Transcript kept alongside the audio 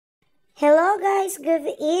Hello guys, good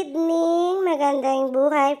evening, magandang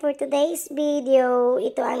buhay. For today's video,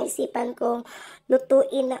 ito ang isipan kong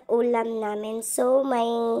lutuin na ulam namin. So, may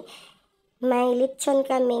lechon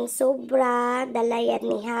kaming sobra, dalayan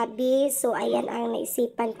ni Habi. So, ayan ang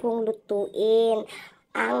naisipan kong lutuin.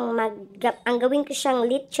 Ang gawin ko siyang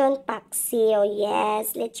lechon paksiw.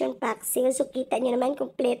 Yes, lechon paksiw. So, kita nyo naman,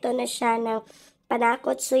 kompleto na siya ng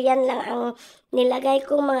panakot. So, yan lang ang nilagay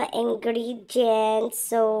kong mga ingredients.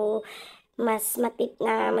 So,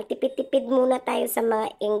 magtipid-tipid muna tayo sa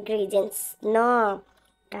mga ingredients, no?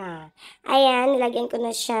 Ayan, nilagyan ko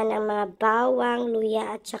na siya ng mga bawang,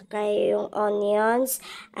 luya, at saka yung onions.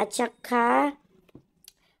 At saka,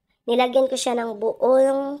 nilagyan ko siya ng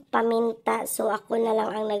buong paminta. So, ako na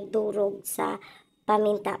lang ang nagdurog sa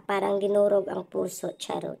paminta. Parang dinurog ang puso,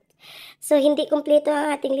 charot. So, hindi kumpleto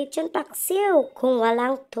ang ating lechon paksiw kung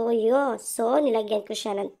walang toyo. So, nilagyan ko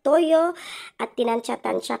siya ng toyo at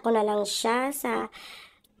tinansya-tansya ko na lang siya sa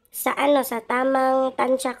tamang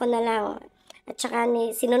tansya ko na lang. At saka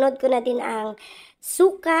sinunod ko na din ang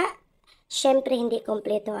suka. Siyempre, hindi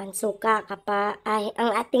kumpleto ang suka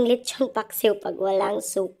ang ating lechon paksiw pag walang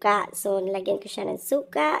suka. So, nilagyan ko siya ng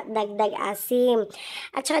suka, dagdag asim.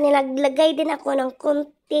 At saka nilaglagay din ako ng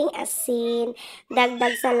konting asin,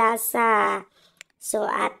 dagdag sa lasa. So,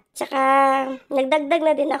 at saka nagdagdag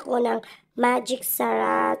na din ako ng magic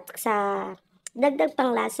sarap dagdag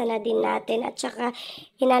pang lasa na din natin. At saka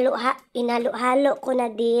hinalo-halo ko na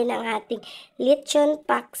din ang ating lechon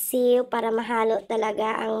paksiw para mahalo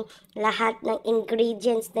talaga ang lahat ng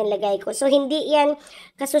ingredients na lagay ko. So, hindi yan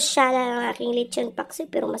kasosyala ng aking lechon paksiw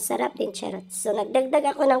pero masarap din, charot. So,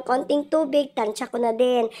 nagdagdag ako ng konting tubig, tansya ko na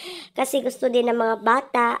din kasi gusto din ng mga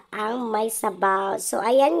bata ang may sabaw. So,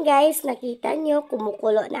 ayan guys, nakita nyo,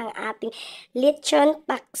 kumukulo na ang ating lechon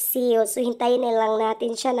paksiw. So, hintayin na lang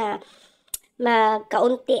natin siya na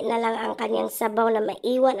magkaunti na lang ang kanyang sabaw na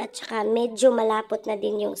maiwan at saka medyo malapot na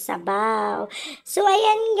din yung sabaw. So,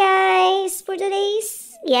 ayan guys, for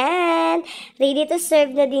today's, yan, ready to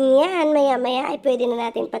serve na din yan. Maya-maya ay pwede na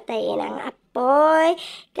natin patayin ang apoy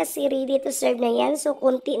kasi ready to serve na yan. So,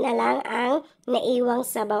 kunti na lang ang naiwang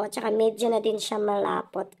sabaw at saka medyo na din siya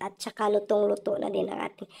malapot at saka lutong-luto na din ang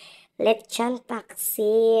ating lechon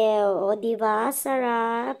paksiw. O, diba?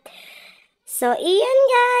 Sarap. So, iyan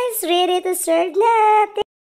guys, ready to serve na.